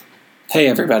Hey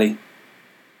everybody.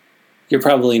 You're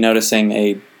probably noticing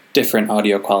a different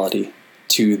audio quality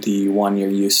to the one you're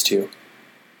used to.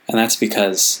 And that's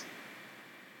because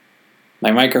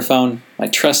my microphone, my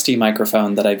trusty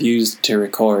microphone that I've used to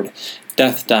record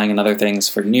Death, Dying, and Other Things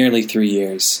for nearly 3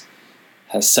 years,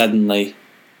 has suddenly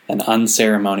and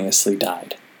unceremoniously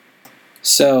died.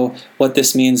 So what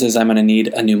this means is I'm going to need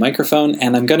a new microphone,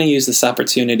 and I'm going to use this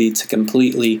opportunity to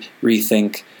completely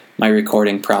rethink my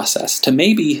recording process, to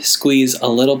maybe squeeze a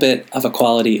little bit of a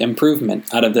quality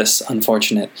improvement out of this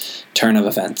unfortunate turn of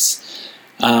events.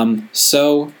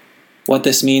 So what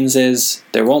this means is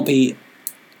there won't be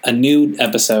a new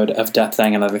episode of Death,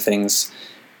 Dying, and Other Things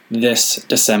this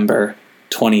December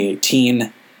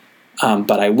 2018,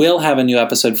 but I will have a new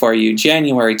episode for you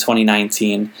January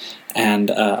 2019. And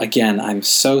again, I'm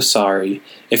so sorry.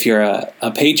 If you're a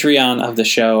Patreon of the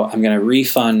show, I'm going to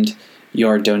refund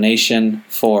your donation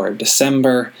for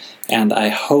December, and I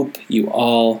hope you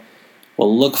all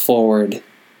will look forward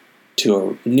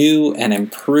to a new and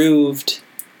improved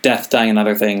Death, Dying, and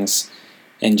Other Things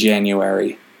in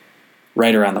January,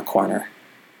 right around the corner.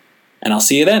 And I'll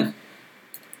see you then.